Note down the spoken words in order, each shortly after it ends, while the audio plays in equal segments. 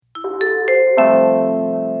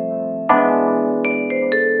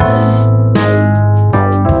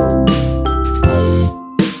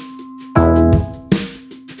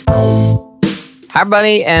Hi,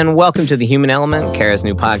 everybody, and welcome to The Human Element, Kara's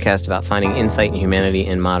new podcast about finding insight and humanity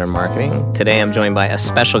in modern marketing. Today, I'm joined by a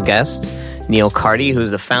special guest, Neil Carty,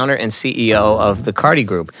 who's the founder and CEO of the Carty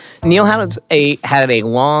Group. Neil had a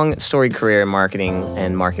long, storied career in marketing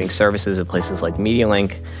and marketing services at places like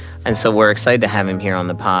MediaLink, and so we're excited to have him here on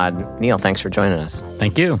the pod. Neil, thanks for joining us.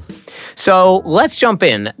 Thank you. So let's jump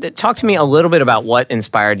in. Talk to me a little bit about what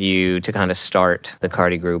inspired you to kind of start the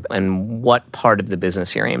Carty Group and what part of the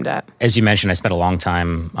business you're aimed at. As you mentioned, I spent a long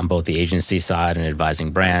time on both the agency side and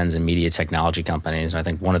advising brands and media technology companies. And I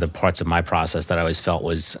think one of the parts of my process that I always felt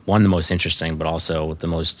was one, the most interesting, but also the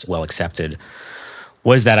most well accepted,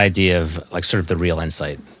 was that idea of like sort of the real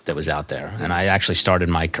insight that was out there. And I actually started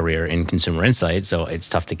my career in consumer insight, so it's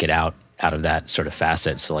tough to get out of that sort of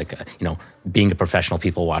facet. So being a professional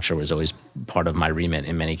people watcher was always part of my remit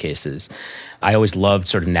in many cases. I always loved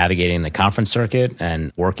sort of navigating the conference circuit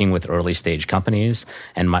and working with early stage companies.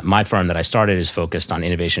 And my firm that I started is focused on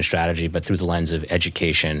innovation strategy, but through the lens of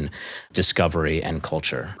education, discovery, and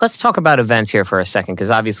culture. Let's talk about events here for a second, because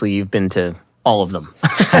obviously you've been to all of them.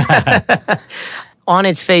 On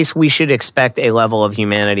its face, we should expect a level of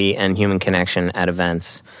humanity and human connection at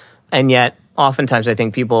events. And yet, oftentimes, I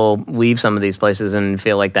think people leave some of these places and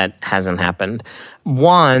feel like that hasn't happened.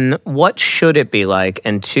 One, what should it be like?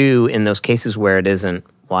 And two, in those cases where it isn't,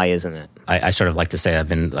 why isn't it? I sort of like to say I've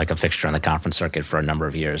been like a fixture on the conference circuit for a number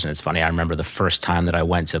of years. And it's funny, I remember the first time that I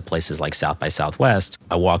went to places like South by Southwest,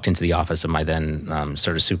 I walked into the office of my then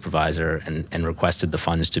sort of supervisor and requested the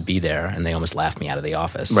funds to be there. And they almost laughed me out of the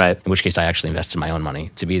office. Right. In which case I actually invested my own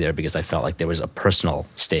money to be there because I felt like there was a personal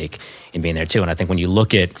stake in being there too. And I think when you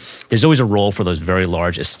look at, there's always a role for those very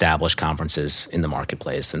large established conferences in the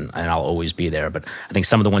marketplace. And I'll always be there. But I think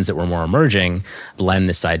some of the ones that were more emerging blend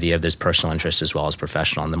this idea of this personal interest as well as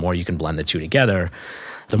professional. And the more you can blend the two together,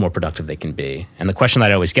 the more productive they can be. And the question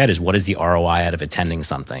that I always get is, what is the ROI out of attending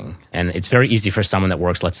something? And it's very easy for someone that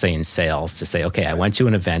works, let's say, in sales to say, okay, I went to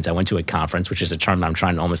an event, I went to a conference, which is a term I'm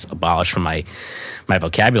trying to almost abolish from my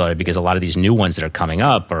vocabulary, because a lot of these new ones that are coming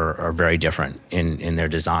up are very different in their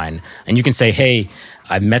design. And you can say, hey,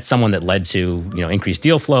 I've met someone that led to increased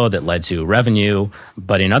deal flow, that led to revenue.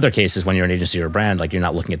 But in other cases, when you're an agency or a brand, like you're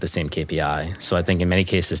not looking at the same KPI. So I think in many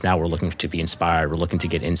cases now we're looking to be inspired. We're looking to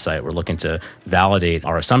get insight. We're looking to validate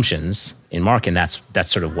our assumptions in marketing.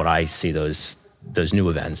 That's sort of what I see those new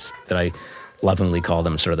events that I lovingly call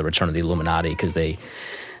them sort of the return of the Illuminati, because they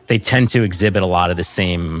tend to exhibit a lot of the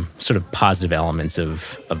same sort of positive elements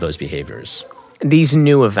of those behaviors. These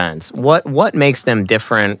new events, what makes them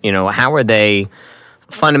different? How are they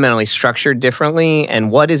fundamentally structured differently,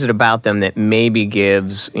 and what is it about them that maybe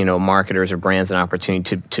gives marketers or brands an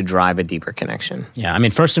opportunity to drive a deeper connection? Yeah, I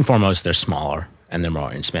mean, first and foremost, they're smaller and they're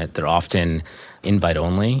more intimate. They're often invite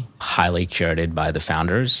only, highly curated by the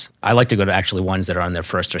founders. I like to go to actually ones that are on their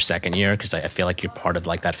first or second year because I feel like you're part of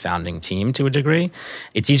like that founding team to a degree.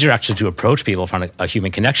 It's easier actually to approach people from a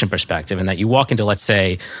human connection perspective, and that you walk into, let's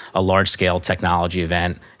say, a large scale technology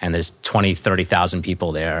event and there's 20, 30,000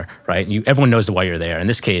 people there, right? And everyone knows why you're there. In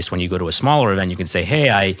this case, when you go to a smaller event, you can say,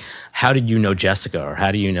 hey, how did you know Jessica, or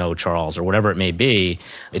how do you know Charles, or whatever it may be.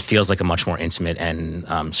 It feels like a much more intimate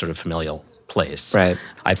and sort of familial place. Right.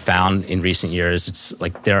 I've found in recent years, it's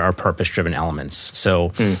like there are purpose-driven elements.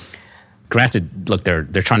 So granted, look, they're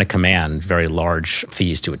trying to command very large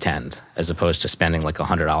fees to attend, as opposed to spending like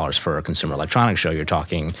 $100 for a consumer electronics show. You're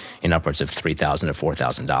talking in upwards of $3,000 to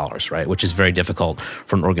 $4,000, right? Which is very difficult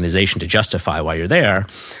for an organization to justify why you're there.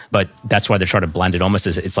 But that's why they're trying to blend it almost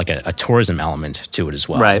as it's like a tourism element to it as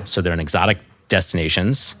well. Right. So they're in exotic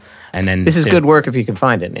destinations. And then this is good work if you can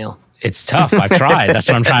find it, Neil. It's tough. I've tried. That's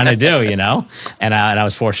what I'm trying to do, And I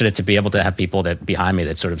was fortunate to be able to have people that behind me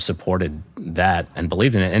that sort of supported that and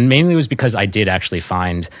believed in it. And mainly it was because I did actually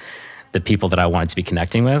find the people that I wanted to be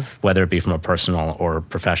connecting with, whether it be from a personal or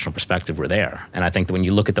professional perspective, were there. And I think that when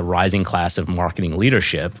you look at the rising class of marketing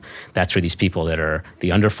leadership, that's where these people that are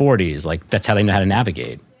the under 40s, like that's how they know how to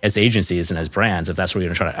navigate. As agencies and as brands, if that's where you're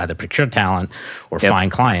going to try to either procure talent or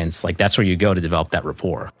find clients, like that's where you go to develop that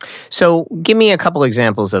rapport. So give me a couple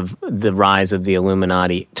examples of the rise of the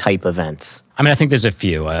Illuminati type events. I mean, I think there's a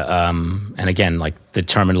few. And again, like the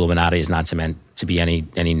term Illuminati is not meant to be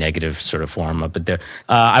any negative sort of form. But there,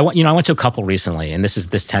 I went to a couple recently, and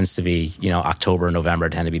this tends to be, October, November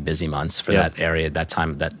tend to be busy months for that area, that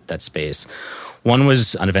time, that space. One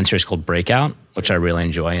was an event series called Breakout, which I really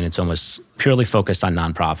enjoy, and it's almost purely focused on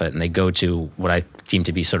nonprofit. And they go to what I deem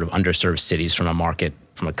to be sort of underserved cities from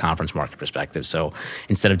from a conference market perspective. So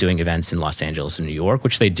instead of doing events in Los Angeles and New York,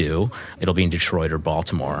 which they do, it'll be in Detroit or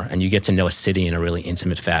Baltimore. And you get to know a city in a really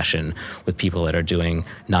intimate fashion with people that are doing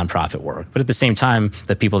nonprofit work. But at the same time,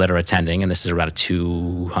 the people that are attending, and this is about a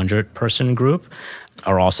 200-person group,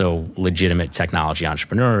 are also legitimate technology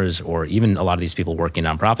entrepreneurs, or even a lot of these people working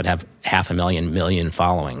nonprofit have 500,000 million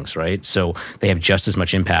followings, right? So they have just as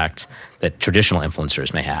much impact that traditional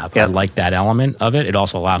influencers may have. Yep. I like that element of it. It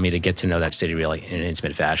also allowed me to get to know that city really in an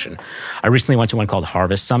intimate fashion. I recently went to one called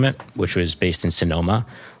Harvest Summit, which was based in Sonoma,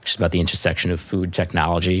 which is about the intersection of food,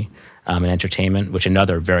 technology, and entertainment, which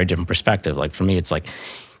another very different perspective. Like for me, it's like,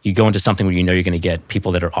 you go into something where you know you're going to get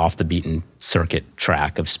people that are off the beaten circuit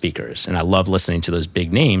track of speakers. And I love listening to those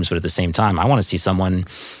big names, but at the same time, I want to see someone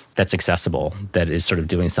that's accessible, that is sort of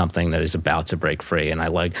doing something that is about to break free. And I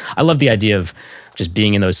love the idea of just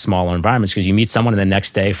being in those smaller environments, because you meet someone and the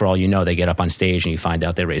next day, for all you know, they get up on stage and you find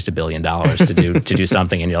out they raised $1 billion to do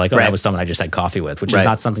something. And you're like, oh, that was someone I just had coffee with, which is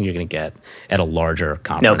not something you're going to get at a larger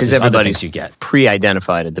conference. No, because everybody's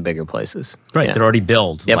pre-identified at the bigger places. Right. Yeah. They're already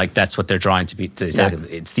built. Yep. Like that's what they're trying to be.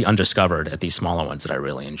 It's the undiscovered at these smaller ones that I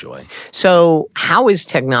really enjoy. So how is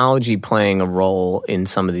technology playing a role in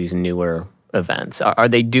some of these newer events? Are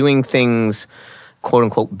they doing things, quote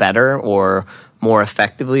unquote, better or more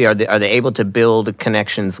effectively? Are they able to build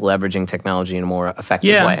connections leveraging technology in a more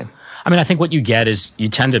effective way? I mean, I think what you get is you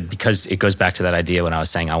tend to, because it goes back to that idea when I was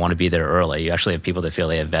saying I want to be there early, you actually have people that feel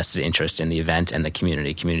they have vested interest in the event and the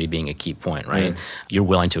community being a key point, right? You're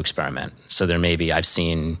willing to experiment. So there may be, I've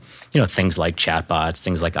seen, things like chatbots,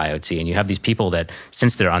 things like IoT, and you have these people that,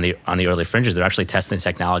 since they're on the early fringes, they're actually testing the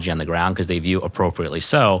technology on the ground because they view appropriately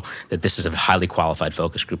so that this is a highly qualified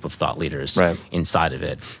focus group of thought leaders inside of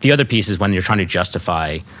it. The other piece is when you're trying to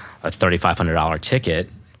justify a $3,500 ticket,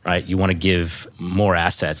 right? You want to give more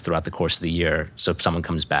assets throughout the course of the year so someone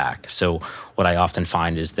comes back. So what I often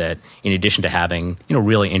find is that in addition to having,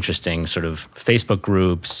 really interesting sort of Facebook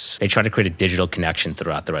groups, they try to create a digital connection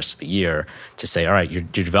throughout the rest of the year to say, all right, you're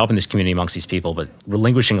developing this community amongst these people, but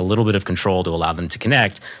relinquishing a little bit of control to allow them to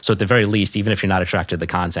connect. So at the very least, even if you're not attracted to the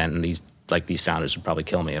content, and these founders would probably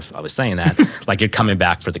kill me if I was saying that, like you're coming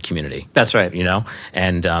back for the community. That's right.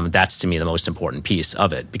 And that's to me the most important piece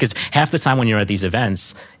of it. Because half the time when you're at these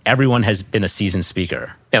events, everyone has been a seasoned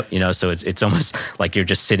speaker. Yep. So it's almost like you're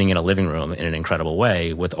just sitting in a living room in an incredible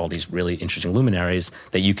way with all these really interesting luminaries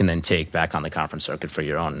that you can then take back on the conference circuit for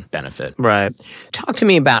your own benefit. Right. Talk to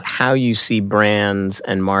me about how you see brands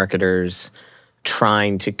and marketers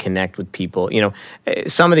trying to connect with people.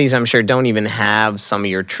 Some of these I'm sure don't even have some of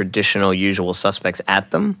your traditional usual suspects at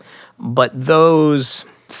them, but those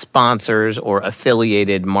sponsors or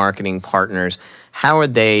affiliated marketing partners, how are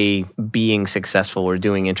they being successful or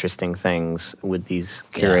doing interesting things with these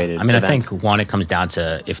curated events? I think one, it comes down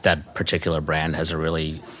to if that particular brand has a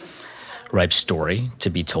really ripe story to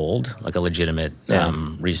be told, like a legitimate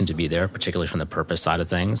reason to be there, particularly from the purpose side of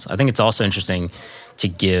things. I think it's also interesting to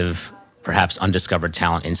give perhaps undiscovered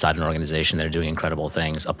talent inside an organization that are doing incredible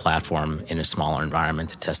things a platform in a smaller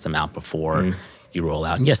environment to test them out before you roll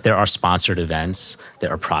out. And yes, there are sponsored events,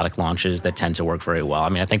 there are product launches that tend to work very well. I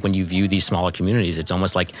mean, I think when you view these smaller communities, it's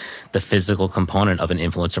almost like the physical component of an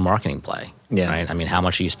influencer marketing play. Yeah. Right? I mean, how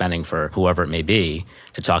much are you spending for whoever it may be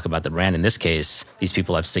to talk about the brand? In this case, these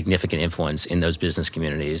people have significant influence in those business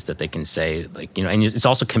communities that they can say, and it's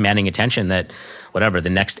also commanding attention that whatever, the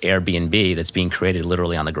next Airbnb that's being created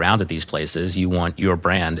literally on the ground at these places, you want your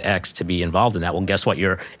brand X to be involved in that. Well, guess what?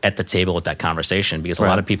 You're at the table with that conversation because a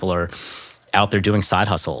lot of people are out there doing side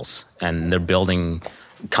hustles and they're building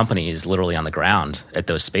companies literally on the ground at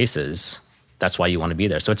those spaces. That's why you want to be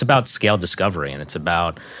there. So it's about scale discovery and it's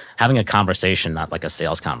about having a conversation, not like a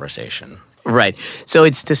sales conversation. Right. So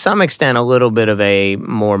it's to some extent a little bit of a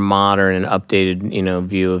more modern and updated,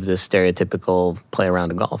 view of the stereotypical play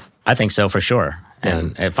around a golf. I think so for sure.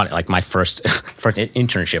 And funny, like my first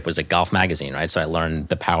internship was at Golf Magazine, right? So I learned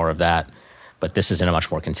the power of that. But this is in a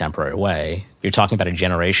much more contemporary way. You're talking about a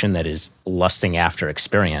generation that is lusting after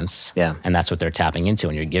experience, and that's what they're tapping into,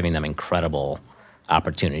 and you're giving them incredible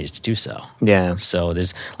opportunities to do so. Yeah. So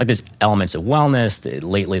there's elements of wellness.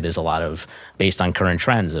 Lately, there's a lot of, based on current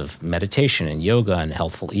trends, of meditation and yoga and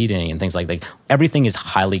healthful eating and things like that. Everything is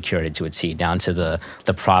highly curated to a T, down to the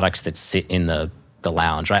products that sit in the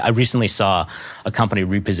lounge, right? I recently saw a company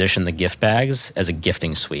reposition the gift bags as a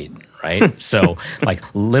gifting suite, right? So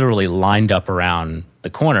literally lined up around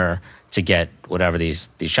the corner to get whatever these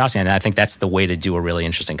shops. And I think that's the way to do a really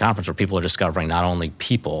interesting conference where people are discovering not only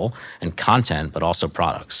people and content, but also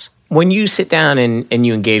products. When you sit down and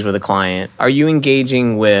you engage with a client, are you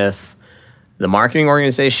engaging with the marketing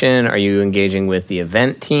organization? Are you engaging with the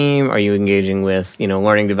event team? Are you engaging with,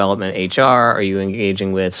 learning development, HR? Are you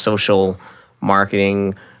engaging with social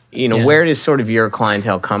marketing? Where does sort of your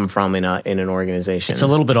clientele come from in an organization? It's a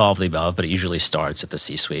little bit all of the above, but it usually starts at the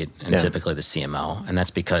C-suite and typically the CMO. And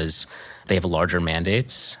that's because they have larger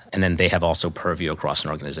mandates, and then they have also purview across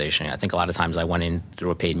an organization. I think a lot of times I went in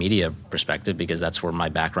through a paid media perspective because that's where my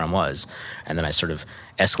background was. And then I sort of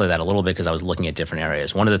escalated that a little bit because I was looking at different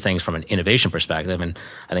areas. One of the things from an innovation perspective, and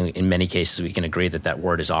I think in many cases we can agree that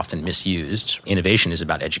word is often misused, innovation is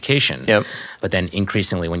about education. Yep. But then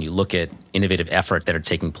increasingly when you look at innovative effort that are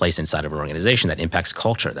taking place inside of an organization that impacts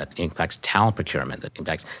culture, that impacts talent procurement, that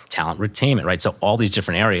impacts talent retainment, right? So all these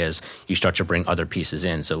different areas, you start to bring other pieces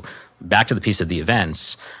in. So back to the piece of the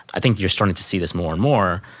events, I think you're starting to see this more and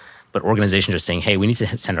more, but organizations are saying, hey, we need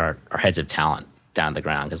to send our heads of talent down the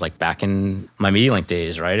ground. Because like back in my MediaLink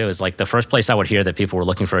days, right, it was like the first place I would hear that people were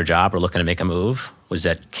looking for a job or looking to make a move was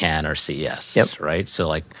at Cannes or CES, right? So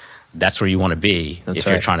like that's where you want to be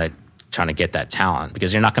you're trying to get that talent,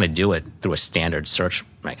 because you're not going to do it through a standard search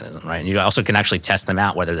mechanism, right? And you also can actually test them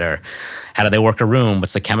out, how do they work a room?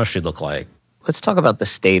 What's the chemistry look like? Let's talk about the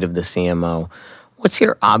state of the CMO. What's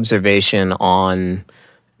your observation on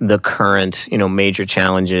the current, major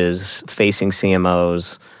challenges facing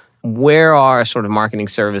CMOs? Where are sort of marketing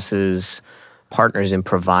services partners in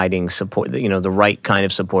providing support, the right kind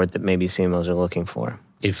of support that maybe CMOs are looking for?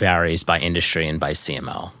 It varies by industry and by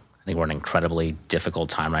CMO. I think we're in an incredibly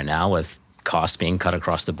difficult time right now with costs being cut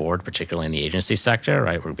across the board, particularly in the agency sector,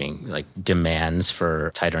 right? We're being demands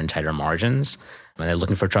for tighter and tighter margins, and they're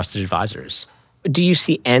looking for trusted advisors. Do you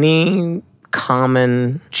see any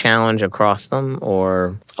common challenge across them,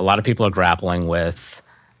 or? A lot of people are grappling with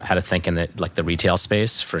how to think in the retail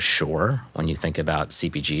space, for sure. When you think about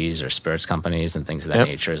CPGs or spirits companies and things of that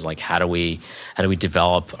nature, is how do we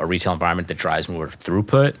develop a retail environment that drives more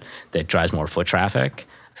throughput, that drives more foot traffic?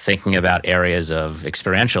 Thinking about areas of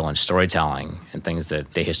experiential and storytelling and things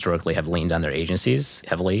that they historically have leaned on their agencies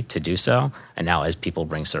heavily to do so. And now as people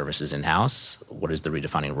bring services in-house, what is the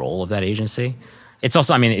redefining role of that agency? It's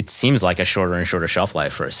also, it seems like a shorter and shorter shelf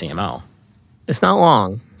life for a CMO. It's not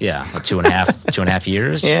long. Yeah, 2.5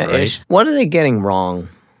 years. Yeah, right? Ish. What are they getting wrong?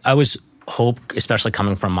 I was hope, especially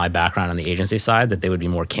coming from my background on the agency side, that they would be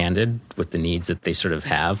more candid with the needs that they sort of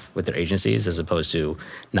have with their agencies, as opposed to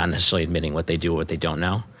not necessarily admitting what they do or what they don't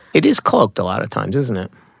know. It is cloaked a lot of times, isn't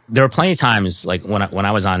it? There were plenty of times, when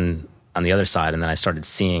I was on the other side, and then I started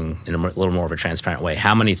seeing in a little more of a transparent way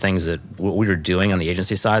how many things that we were doing on the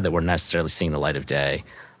agency side that weren't necessarily seeing the light of day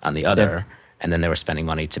on the other, and then they were spending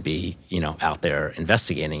money to be out there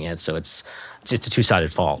investigating it. So it's a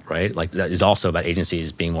two-sided fault, right? That is also about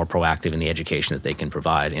agencies being more proactive in the education that they can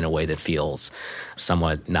provide in a way that feels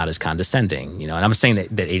somewhat not as condescending. And I'm not saying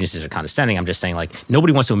that agencies are condescending. I'm just saying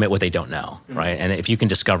nobody wants to admit what they don't know, right? And if you can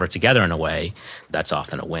discover it together in a way, that's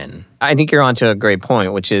often a win. I think you're onto a great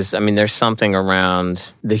point, which is, there's something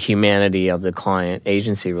around the humanity of the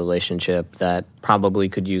client-agency relationship that probably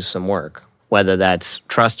could use some work, whether that's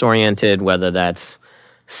trust-oriented, whether that's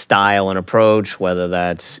style and approach, whether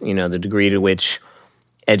that's, the degree to which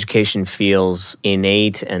education feels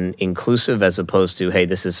innate and inclusive as opposed to, hey,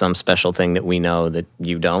 this is some special thing that we know that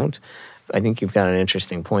you don't. I think you've got an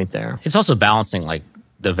interesting point there. It's also balancing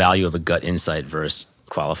the value of a gut insight versus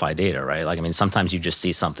qualified data, right? Sometimes you just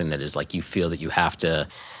see something that is you feel that you have to,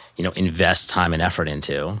 invest time and effort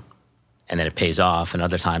into, and then it pays off. And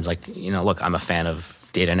other times, look, I'm a fan of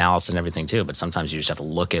data analysis and everything too, but sometimes you just have to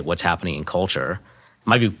look at what's happening in culture. In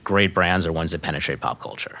my view, great brands are ones that penetrate pop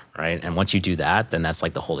culture, right? And once you do that, then that's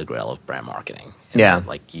the holy grail of brand marketing.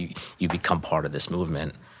 And you become part of this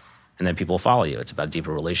movement, and then people follow you. It's about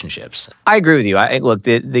deeper relationships. I agree with you. Look,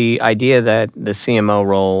 the idea that the CMO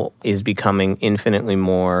role is becoming infinitely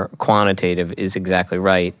more quantitative is exactly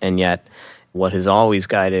right. And yet, what has always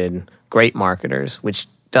guided great marketers, which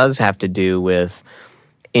does have to do with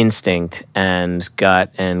instinct and gut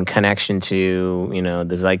and connection to,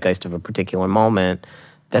 the zeitgeist of a particular moment,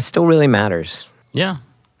 that still really matters. Yeah.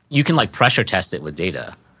 You can pressure test it with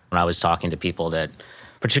data. When I was talking to people that,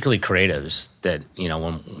 particularly creatives, that,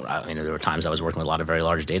 there were times I was working with a lot of very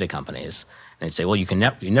large data companies, and they'd say, well, you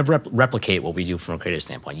never replicate what we do from a creative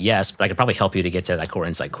standpoint. Yes, but I could probably help you to get to that core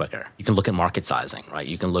insight quicker. You can look at market sizing, right?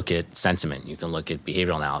 You can look at sentiment. You can look at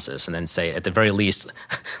behavioral analysis, and then say, at the very least,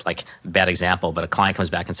 bad example, but a client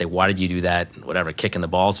comes back and say, why did you do that, whatever, kick in the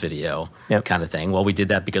balls video kind of thing? Well, we did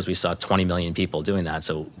that because we saw 20 million people doing that.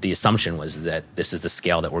 So the assumption was that this is the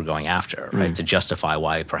scale that we're going after, right? To justify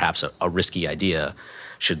why perhaps a risky idea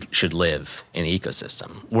should live in the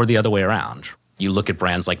ecosystem, or the other way around. you look at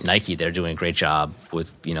brands like Nike, they're doing a great job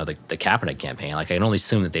with, the Kaepernick campaign. Like I can only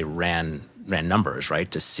assume that they ran numbers, right,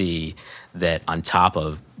 to see that on top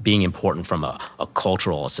of being important from a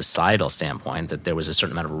cultural, a societal standpoint, that there was a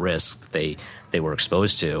certain amount of risk they were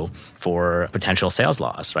exposed to for potential sales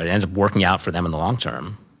loss, right? It ended up working out for them in the long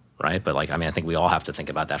term, right? But I think we all have to think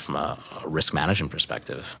about that from a risk management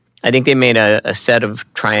perspective. I think they made a set of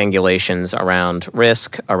triangulations around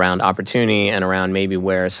risk, around opportunity, and around maybe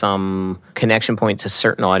where some connection point to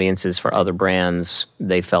certain audiences for other brands,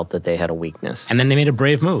 they felt that they had a weakness. And then they made a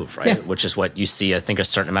brave move, right? Yeah. Which is what you see, I think, a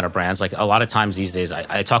certain amount of brands. Like a lot of times these days,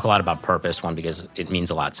 I talk a lot about purpose, one, because it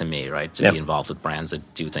means a lot to me, right? To be involved with brands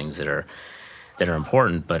that do things that are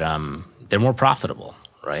important, but they're more profitable,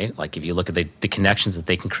 right? Like if you look at the connections that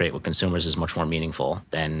they can create with consumers is much more meaningful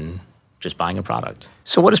than just buying a product.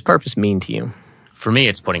 So what does purpose mean to you? For me,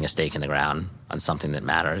 it's putting a stake in the ground on something that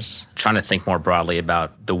matters. Trying to think more broadly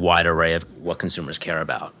about the wide array of what consumers care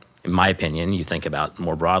about. In my opinion, you think about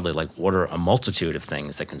more broadly, like what are a multitude of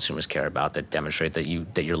things that consumers care about that demonstrate that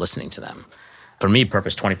you're listening to them. For me,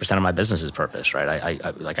 purpose, 20% of my business is purpose, right?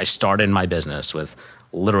 I started my business with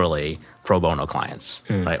literally pro bono clients,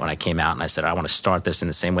 right? When I came out and I said, I want to start this in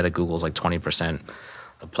the same way that Google's like 20%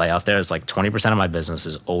 play out there. Is like 20% of my business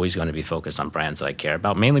is always going to be focused on brands that I care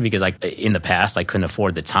about, mainly because in the past, I couldn't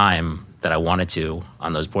afford the time that I wanted to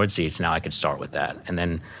on those board seats. Now I could start with that. And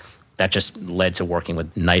then that just led to working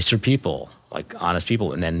with nicer people, like honest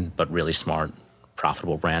people, but really smart,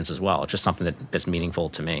 profitable brands as well. It's just something that's meaningful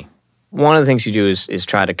to me. One of the things you do is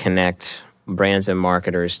try to connect brands and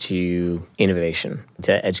marketers to innovation,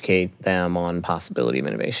 to educate them on possibility of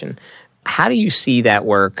innovation. How do you see that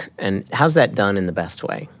work, and how's that done in the best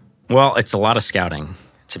way? Well, it's a lot of scouting,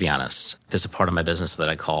 to be honest. There's a part of my business that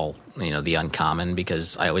I call, the uncommon,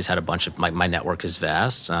 because I always had a bunch of, my network is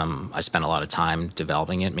vast. I spent a lot of time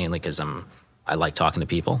developing it, mainly because I like talking to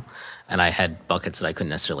people, and I had buckets that I couldn't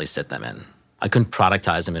necessarily sit them in. I couldn't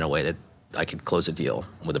productize them in a way that I could close a deal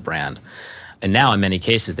with a brand. And now, in many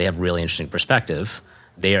cases, they have really interesting perspective.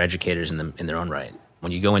 They are educators in their own right.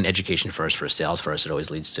 When you go in education first for sales first, it always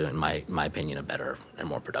leads to, in my opinion, a better and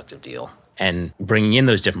more productive deal. And bringing in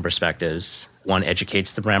those different perspectives, one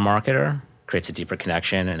educates the brand marketer, creates a deeper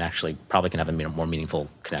connection, and actually probably can have a more meaningful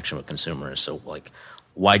connection with consumers. So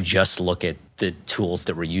why just look at the tools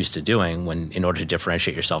that we're used to doing when, in order to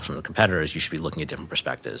differentiate yourself from the competitors, you should be looking at different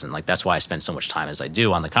perspectives. And that's why I spend so much time as I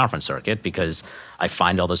do on the conference circuit, because I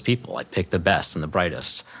find all those people. I pick the best and the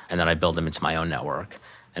brightest, and then I build them into my own network.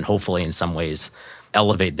 And hopefully in some ways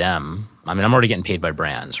elevate them. I'm already getting paid by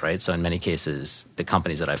brands, right? So in many cases, the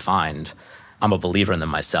companies that I find, I'm a believer in them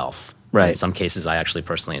myself. Right. In some cases, I actually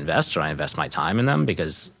personally invest, or I invest my time in them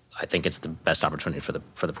because I think it's the best opportunity for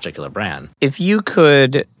the particular brand. If you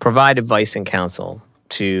could provide advice and counsel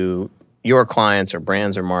to your clients or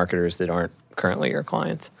brands or marketers that aren't currently your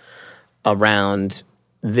clients around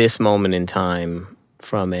this moment in time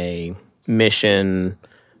from a mission,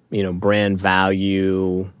 brand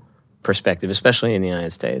value perspective, especially in the United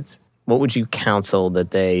States, what would you counsel that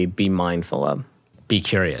they be mindful of? Be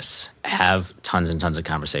curious. Have tons and tons of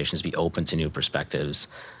conversations. Be open to new perspectives.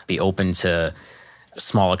 Be open to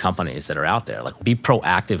smaller companies that are out there. Be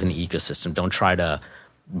proactive in the ecosystem. Don't try to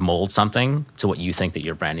mold something to what you think that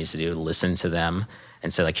your brand needs to do. Listen to them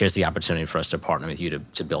and say, here's the opportunity for us to partner with you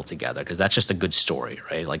to build together, because that's just a good story,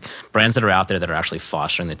 right? Brands that are out there that are actually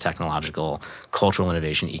fostering the technological, cultural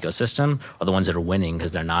innovation ecosystem are the ones that are winning,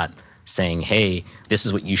 because they're not saying, hey, this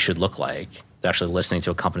is what you should look like. They're actually listening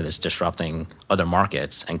to a company that's disrupting other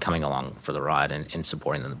markets and coming along for the ride and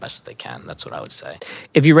supporting them the best they can. That's what I would say.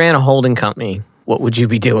 If you ran a holding company, what would you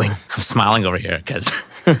be doing? I'm smiling over here because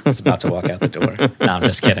I was about to walk out the door. No, I'm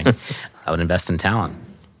just kidding. I would invest in talent.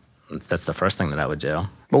 That's the first thing that I would do.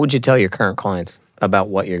 What would you tell your current clients about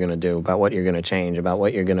what you're going to do, about what you're going to change, about how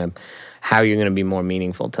you're going to be more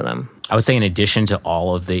meaningful to them? I would say in addition to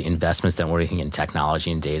all of the investments that we're making in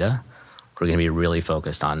technology and data, we're going to be really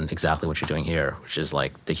focused on exactly what you're doing here, which is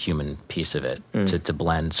the human piece of it, to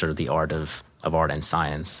blend sort of the art of art and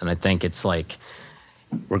science. And I think it's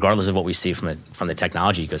regardless of what we see from the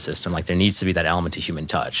technology ecosystem, there needs to be that element of human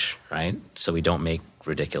touch, right? So we don't make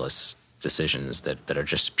ridiculous decisions that are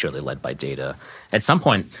just purely led by data. At some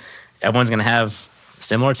point, everyone's going to have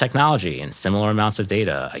similar technology and similar amounts of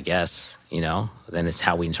data, I guess, then it's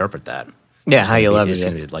how we interpret that. Yeah, how you leverage it. It's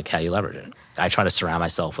going to be how you leverage it. I try to surround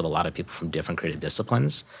myself with a lot of people from different creative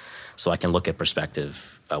disciplines so I can look at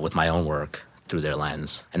perspective with my own work through their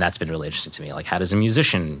lens. And that's been really interesting to me. How does a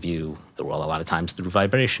musician view the world? A lot of times through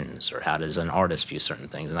vibrations, or how does an artist view certain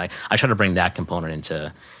things? And I try to bring that component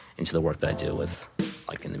into the work that I do with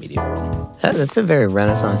like in the media world. That's a very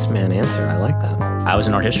Renaissance man answer. I like that. I was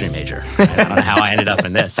an art history major. I don't know how I ended up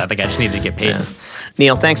in this. I think I just needed to get paid. Yeah.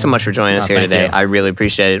 Neil, thanks so much for joining us here today. You. I really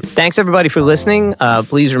appreciate it. Thanks, everybody, for listening.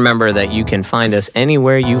 Please remember that you can find us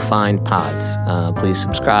anywhere you find pods. Please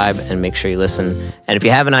subscribe and make sure you listen. And if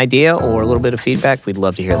you have an idea or a little bit of feedback, we'd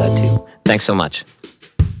love to hear that too. Thanks so much.